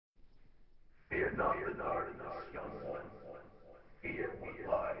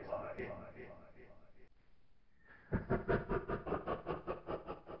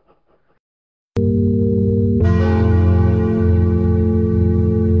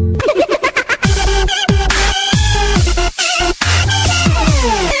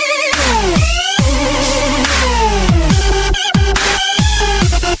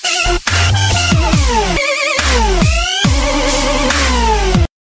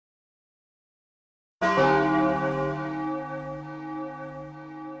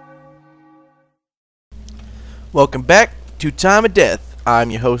Welcome back to Time of Death.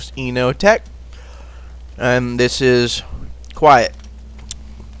 I'm your host, Eno Tech, and this is Quiet.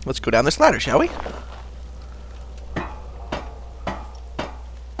 Let's go down this ladder, shall we?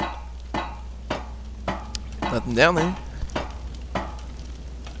 Nothing down there.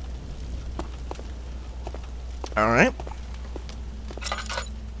 Alright.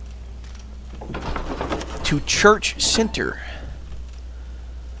 To Church Center.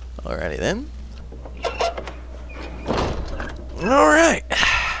 Alrighty then. Alright.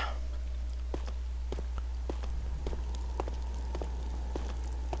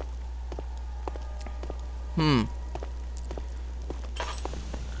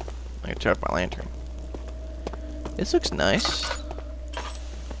 I can turn off my lantern. This looks nice.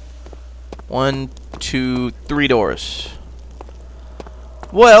 1, 2, 3 doors.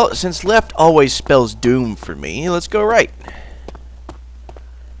 Well, since left always spells doom for me, let's go right.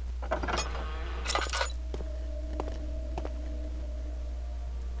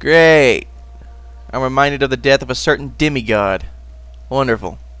 Great. I'm reminded of the death of a certain demigod.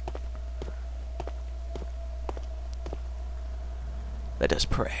 Wonderful. Let us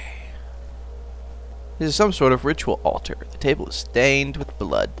pray. This is some sort of ritual altar. The table is stained with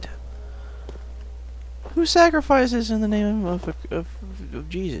blood. Who sacrifices in the name of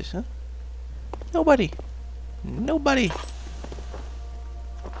Jesus, huh? Nobody. Nobody.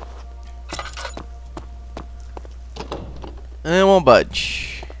 And it won't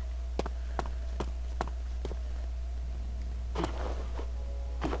budge.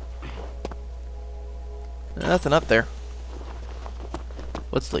 Nothing up there.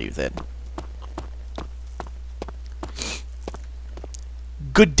 Let's leave then.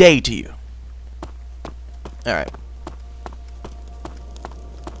 Good day to you. Alright.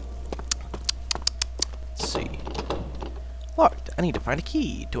 Let's see. Locked. I need to find a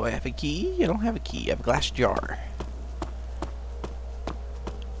key. Do I have a key? I don't have a key. I have a glass jar.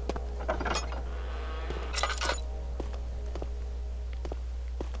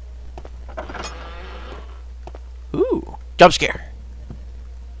 Ooh. Jump scare.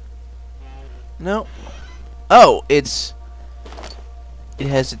 No. Oh, it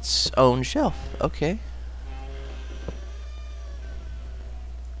has its own shelf. Okay.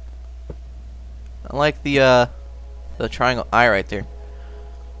 I like the triangle eye right there.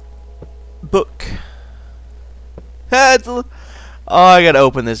 Book. Oh, I gotta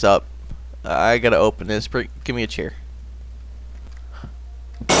open this up. I gotta open this. Give me a chair.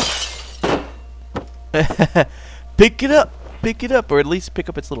 Pick it up. Pick it up, or at least pick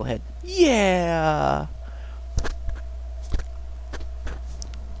up its little head. Yeah.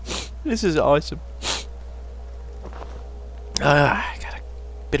 This is awesome. I got a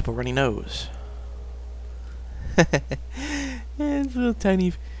bit of a runny nose. It's a little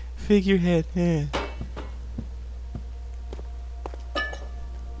tiny figurehead. Yeah.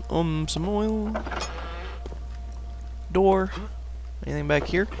 Some oil. Door. Anything back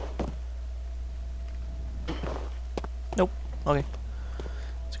here? Nope. Okay.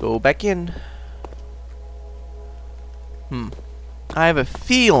 Let's go back in. I have a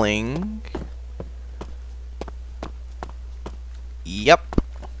feeling. Yep.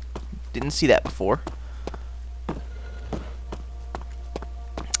 Didn't see that before.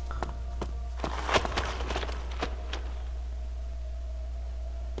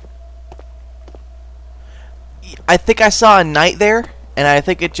 I think I saw a knight there, and I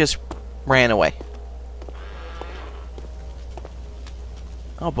think it just ran away.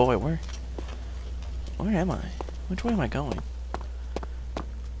 Oh boy, where am I? Which way am I going?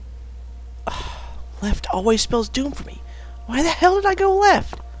 Left always spells doom for me. Why the hell did I go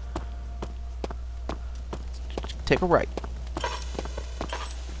left? Take a right.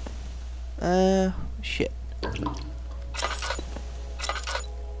 Shit.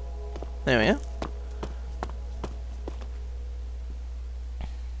 There we go.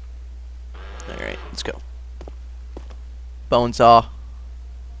 Alright, let's go. Bone saw.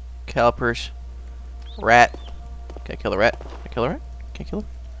 Calipers. Rat. Can I kill the rat? Can I kill the rat? Can I kill him?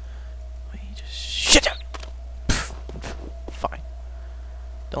 Wait, just shit out. Fine.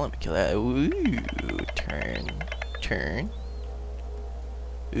 Don't let me kill that. Ooh, turn.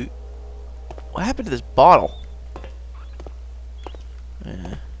 Ooh. What happened to this bottle?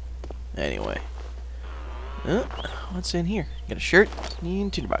 Anyway. What's in here? Got a shirt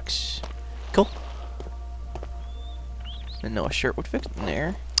and $2. Cool. Didn't know a shirt would fit in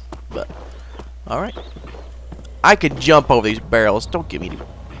there. But, alright. I could jump over these barrels. Don't give me the...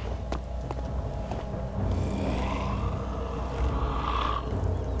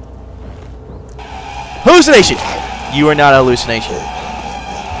 Hallucination! You are not a hallucination.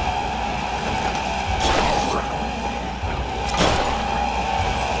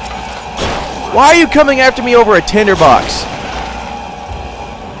 Why are you coming after me over a tinderbox?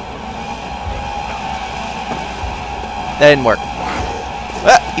 That didn't work.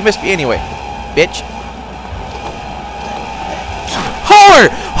 Ah, you missed me anyway, bitch. Holler!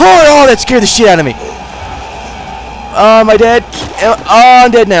 Holler! Oh, that scared the shit out of me. Am I dead? Oh,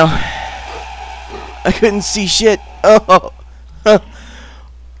 I'm dead now. I couldn't see shit. Oh.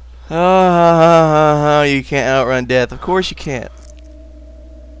 Oh, you can't outrun death. Of course you can't.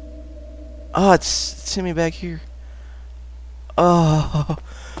 Oh, it's sent me back here. Oh.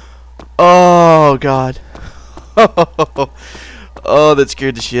 Oh, God. Oh, that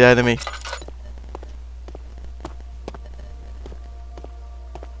scared the shit out of me.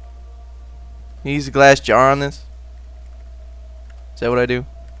 Use a glass jar on this? Is that what I do?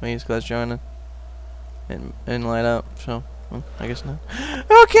 I use a glass jar on it? And light up, so well, I guess not.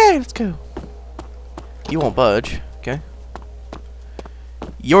 Okay, let's go. You won't budge, okay?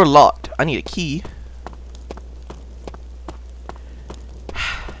 You're locked. I need a key.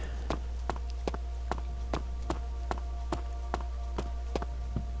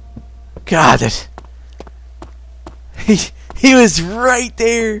 God, that he was right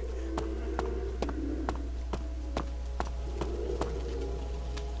there.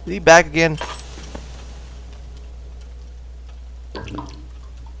 Is he back again?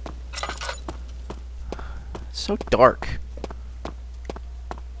 So dark.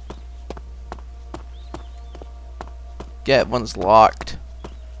 Yeah, one's locked.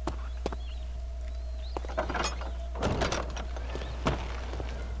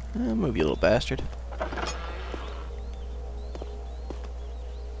 Move, you little bastard.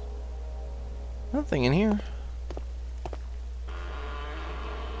 Nothing in here.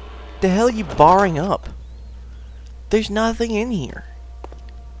 The hell are you barring up? There's nothing in here.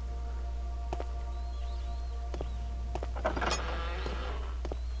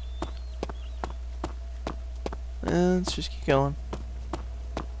 Let's just keep going.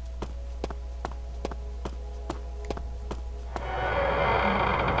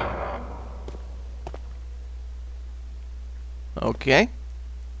 Okay.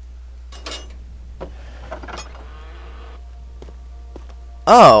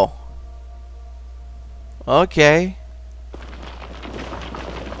 Oh. Okay.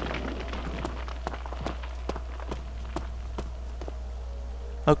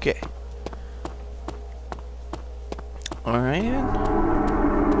 Okay. Alright.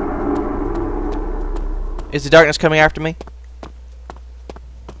 Is the darkness coming after me?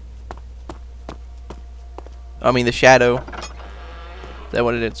 I mean the shadow. Is that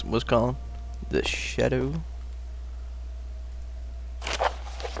what it was called? The shadow.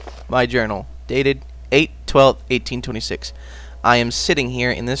 My journal. Dated 8/12/1826. I am sitting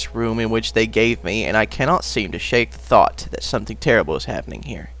here in this room in which they gave me, and I cannot seem to shake the thought that something terrible is happening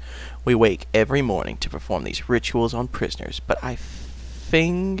here. We wake every morning to perform these rituals on prisoners, but I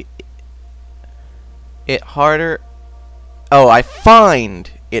find it harder... Oh, I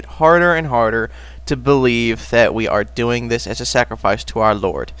find it harder and harder to believe that we are doing this as a sacrifice to our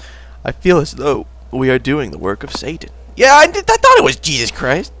Lord. I feel as though we are doing the work of Satan. Yeah, I thought it was Jesus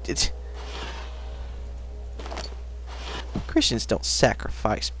Christ. Christians don't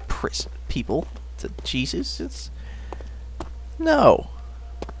sacrifice people to Jesus. No.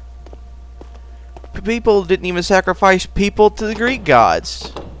 People didn't even sacrifice people to the Greek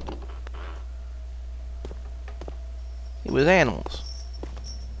gods. It was animals.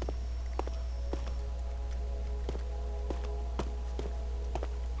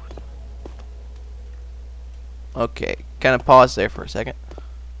 Okay, kind of pause there for a second.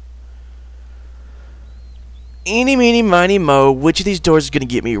 Eeny, meeny, miny, mo. Which of these doors is gonna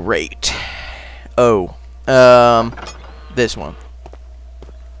get me raped? Oh, this one.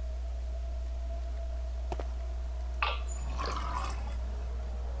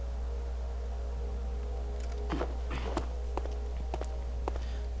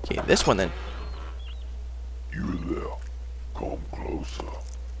 Okay, this one then. You there. Come closer.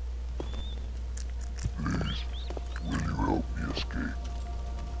 Please, will you help me escape?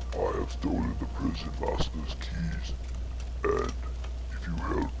 stolen the prison master's keys, and if you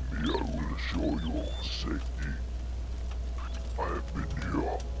help me, I will assure your safety. I have been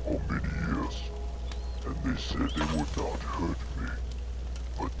here for many years, and they said they would not hurt me,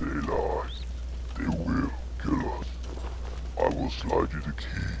 but they lie. They will kill us. I will slide you the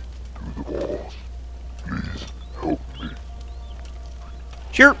key through the bars. Please help me.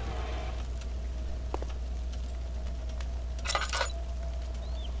 Sure.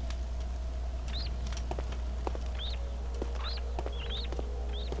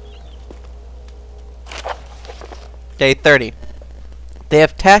 Day 30. They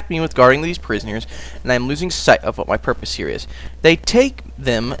have tasked me with guarding these prisoners, and I am losing sight of what my purpose here is. They take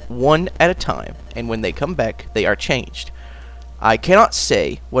them one at a time, and when they come back, they are changed. I cannot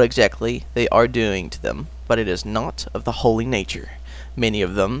say what exactly they are doing to them, but it is not of the holy nature. Many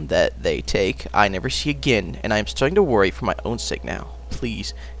of them that they take I never see again, and I am starting to worry for my own sake now.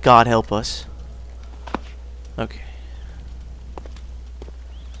 Please, God help us. Okay.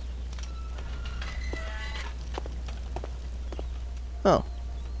 Oh.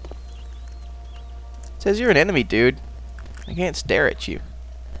 It says you're an enemy, dude. I can't stare at you.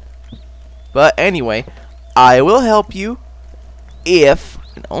 But anyway, I will help you if,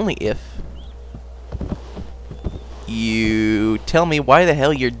 and only if, you tell me why the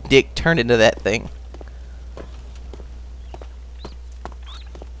hell your dick turned into that thing.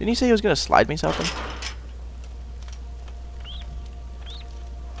 Didn't you say he was gonna slide me something?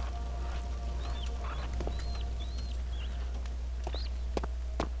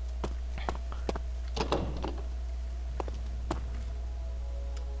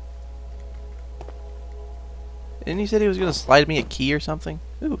 Didn't he say he was gonna slide me a key or something?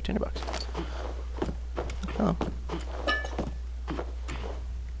 Ooh, $10. Oh.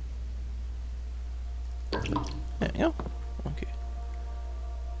 There you go. Okay.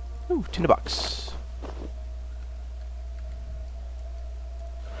 Ooh, $10.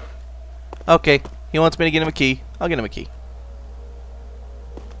 Okay, he wants me to get him a key. I'll get him a key.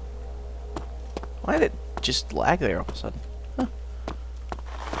 Why did it just lag there all of a sudden? Huh.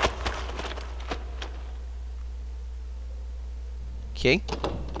 Okay.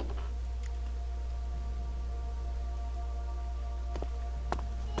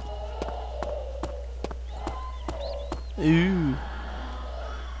 Ooh. You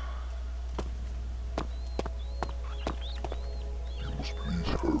must please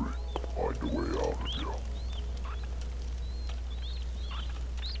hurry. Find a way out of here.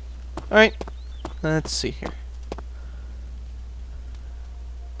 Alright. Let's see here.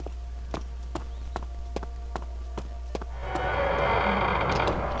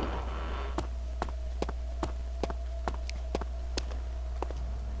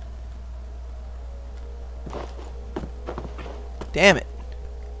 Damn it.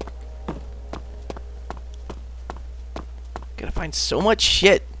 Gotta find so much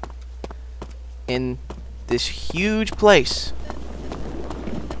shit in this huge place.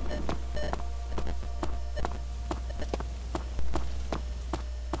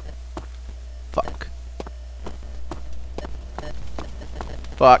 Fuck.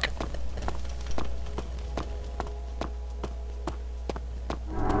 Fuck.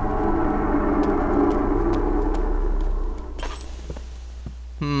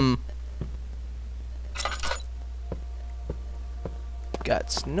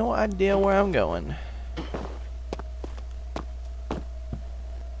 Got no idea where I'm going.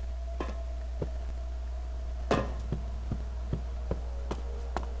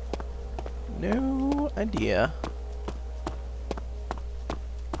 No idea.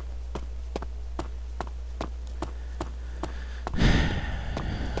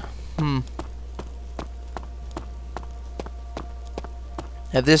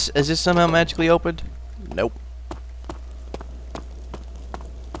 Has this somehow magically opened? Nope.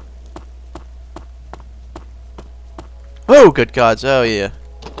 Oh, good gods. Oh, yeah.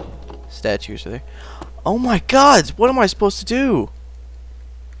 Statues are there. Oh, my gods. What am I supposed to do?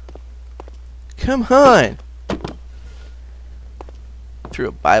 Come on. Threw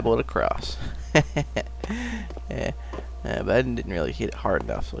a Bible at a cross. Yeah. But I didn't really hit it hard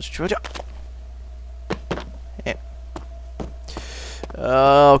enough. So let's try it. Yeah.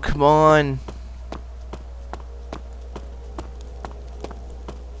 Oh, come on.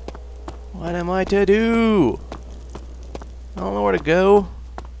 What am I to do? I don't know where to go.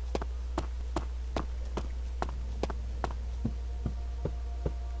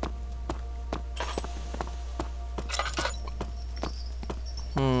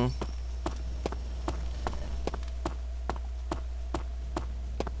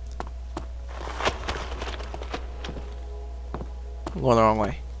 I'm going the wrong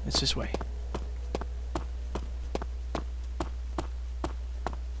way. It's this way.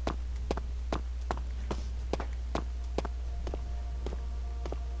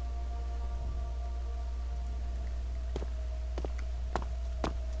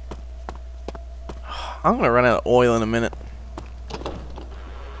 I'm gonna run out of oil in a minute.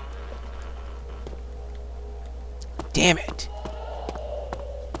 Damn it.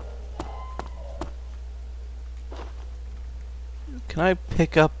 Can I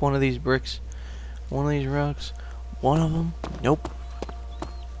pick up one of these bricks? One of these rocks? One of them? Nope.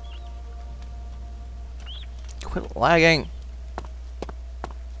 Quit lagging.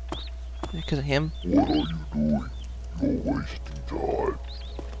 Because of him? What are you doing? You're wasting time.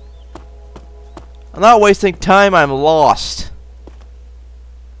 I'm not wasting time, I'm lost.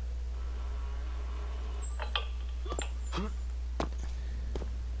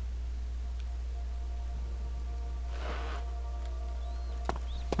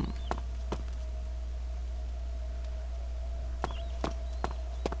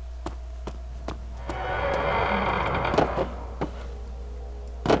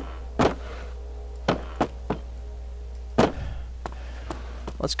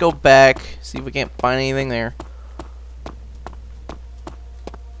 Let's go back, see if we can't find anything there.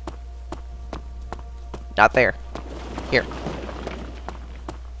 Not there. Here.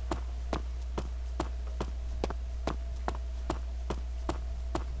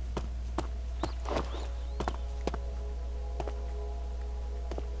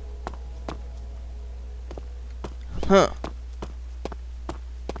 Huh.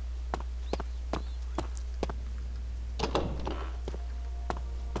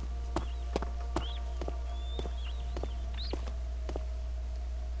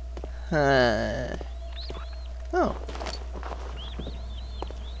 Oh.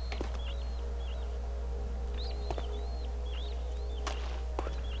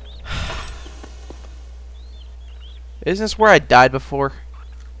 Isn't this where I died before?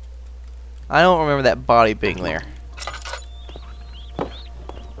 I don't remember that body being there.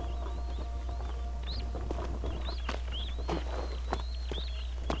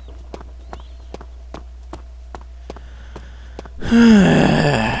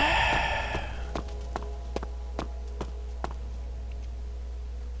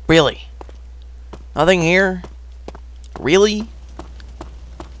 Really? Nothing here? Really?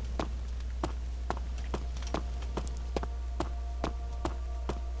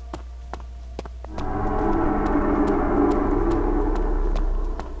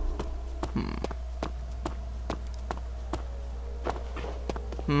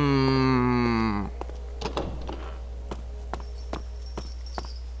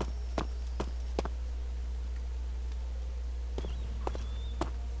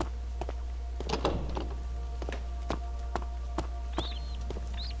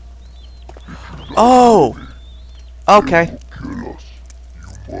 Oh! Okay. Kill us.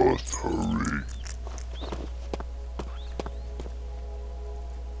 You must hurry.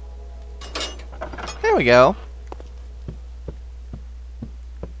 There we go.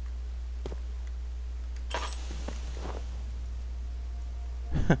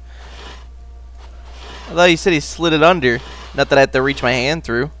 I thought you said he slid it under. Not that I have to reach my hand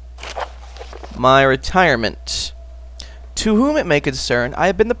through. My retirement. To whom it may concern, I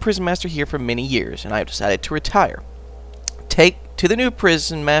have been the prison master here for many years, and I have decided to retire. Take to the new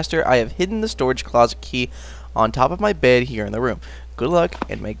prison master, I have hidden the storage closet key on top of my bed here in the room. Good luck,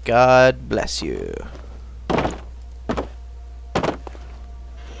 and may God bless you.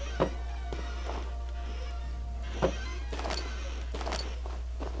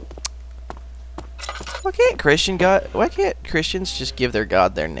 Why can't Christians just give their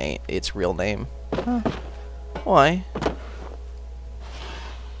God their name, its real name? Huh. Why?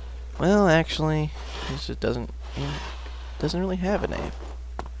 Well, actually, it doesn't really have a name.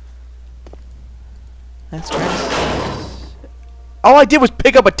 That's right. All I did was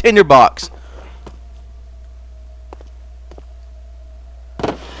pick up a tinderbox.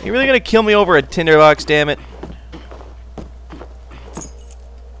 You really gonna kill me over a tinderbox? Damn it!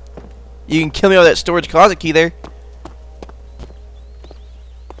 You can kill me with that storage closet key there.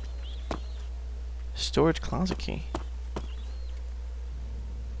 Storage closet key.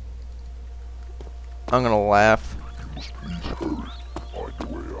 I'm gonna laugh.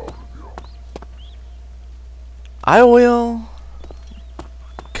 I will.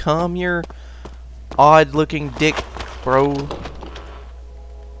 Come your odd-looking dick, bro.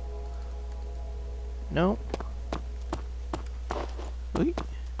 No. Wait.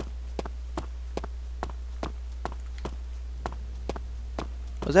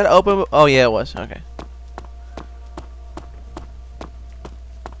 Was that open? Oh yeah, it was. Okay.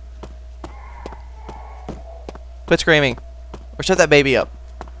 Quit screaming. Or shut that baby up.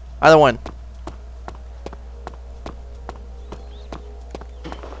 Either one.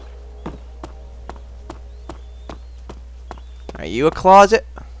 Are you a closet?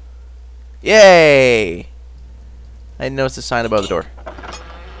 Yay! I didn't notice the sign above the door.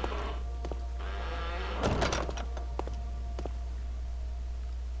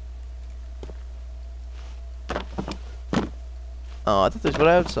 Oh, I thought this would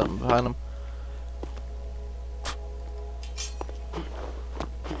have something behind him.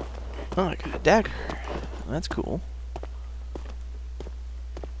 Oh, I got a dagger. That's cool.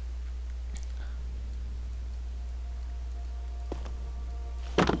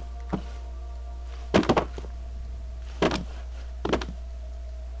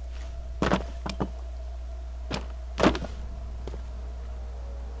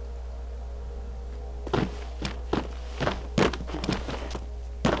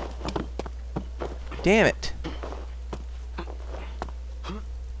 Damn it.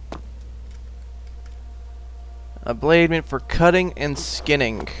 A blade meant for cutting and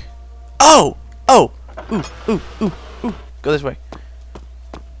skinning. Oh! Oh! Ooh, ooh, ooh, ooh. Go this way.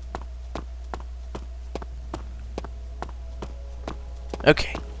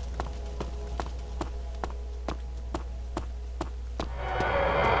 Okay.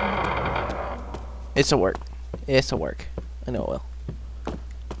 It's a work. It's a work. I know it will.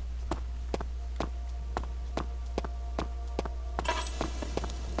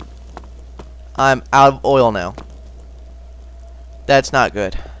 I'm out of oil now. That's not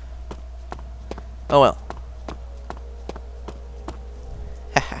good. Oh well.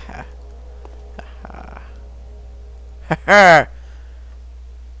 Ha ha ha. Ha ha. Ha.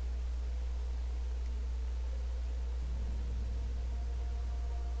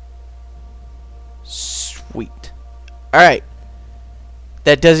 Sweet. Alright.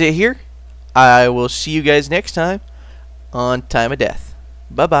 That does it here. I will see you guys next time on Time of Death.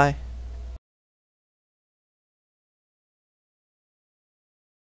 Bye-bye.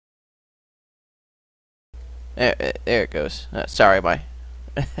 There it goes. Sorry, bye.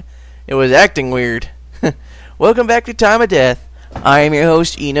 It was acting weird. Welcome back to Time of Death. I am your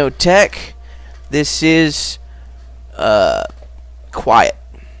host, Eno Tech. This is Quiet.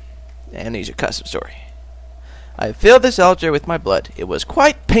 Amnesia custom story. I filled this altar with my blood. It was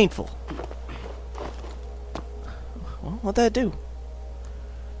quite painful. Well, what'd that do?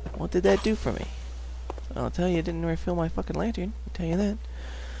 What did that do for me? I'll tell you, it didn't refill my fucking lantern. I'll tell you that.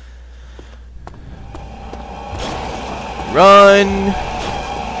 Run!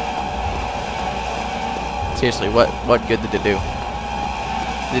 Seriously, what good did it do?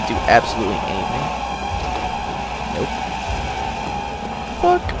 Did it do absolutely anything? Nope.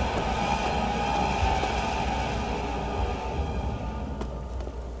 Fuck.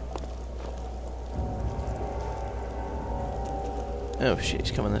 Oh shit,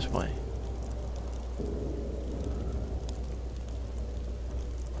 he's coming this way.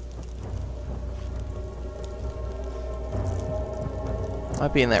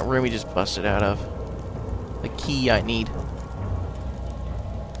 Might be in that room he just busted out of. The key I need.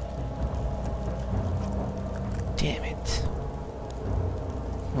 Damn it.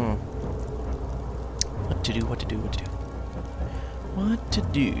 What to do, what to do, what to do. What to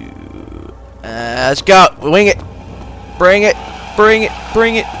do. Let's go. Wing it. Bring it. Bring it.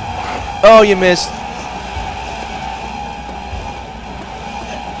 Bring it. Oh, you missed.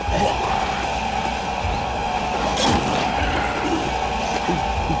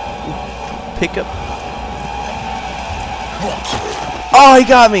 Pick up. Oh, he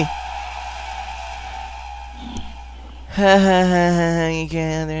got me. Ha ha ha! You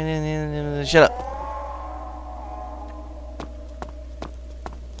can't. Shut up.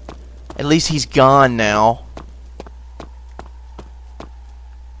 At least he's gone now.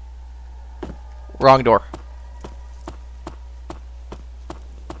 Wrong door.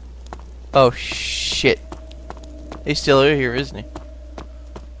 Oh shit! He's still here, isn't he?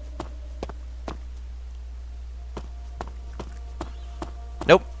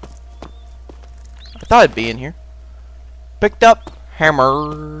 Nope. I thought it'd be in here. Picked up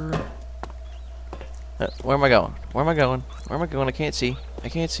hammer. Where am I going? Where am I going? Where am I going? I can't see. I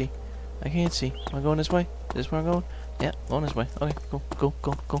can't see. I can't see. Am I going this way? Is this where I'm going? Yeah, going this way. Okay, go, go,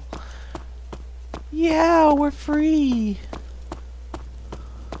 go, go. Yeah, we're free.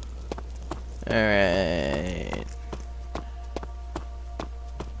 Alright.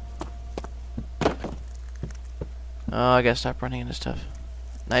 Oh, I gotta stop running into stuff.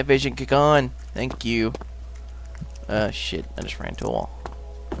 Night vision, kick on. Thank you. Shit. I just ran into a wall.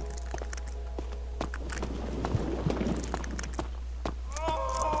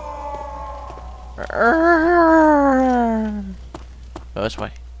 Oh, this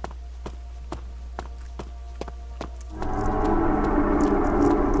way.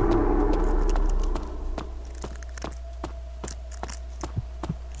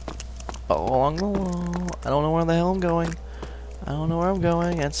 Oh, along the wall. I don't know where the hell I'm going. I don't know where I'm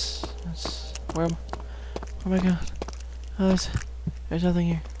going. That's where am I going? Oh, there's nothing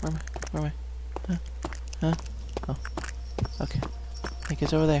here. Where am I? Huh? Oh. Okay. I think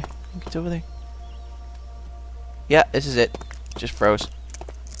it's over there. I think it's over there. Yeah, this is it. Just froze.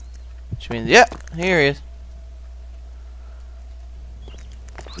 Which means, yeah, here he is.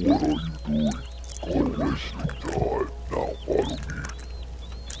 What are you doing? I'm wasting time. Now follow me.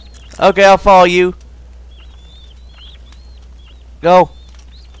 Okay, I'll follow you. Go.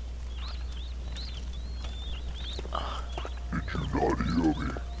 Did you not hear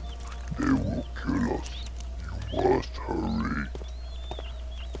me? They will kill us. You must hurry.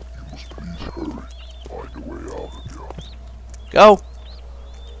 You must please hurry. Find a way out of here. Go.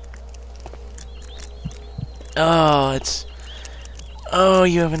 Oh, it's... Oh,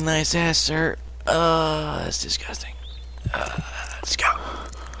 you have a nice ass, sir. That's disgusting. Let's go.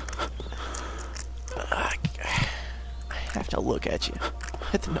 I have to look at you. I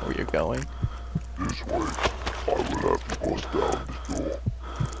have to know where you're going. This way. I will have to bust down this door.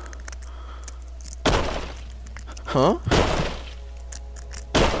 Huh?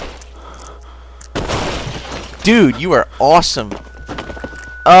 Dude, you are awesome.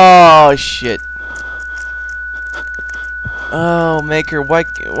 Oh, shit. Oh, Maker, why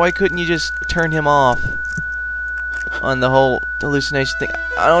couldn't you just turn him off on the whole hallucination thing?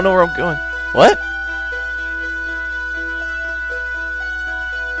 I don't know where I'm going. What?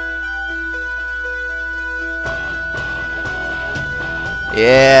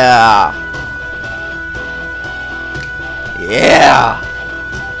 Yeah. Yeah.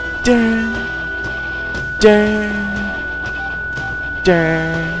 Dun, dun,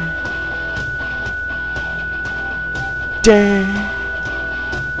 dun. Dun,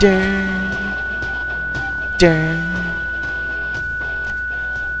 dun, dun,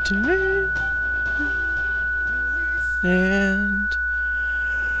 dun. And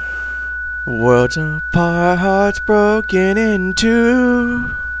worlds apart, hearts broken in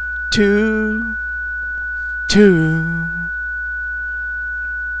two. I'm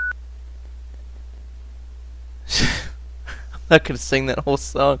not gonna sing that whole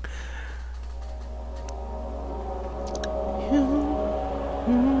song.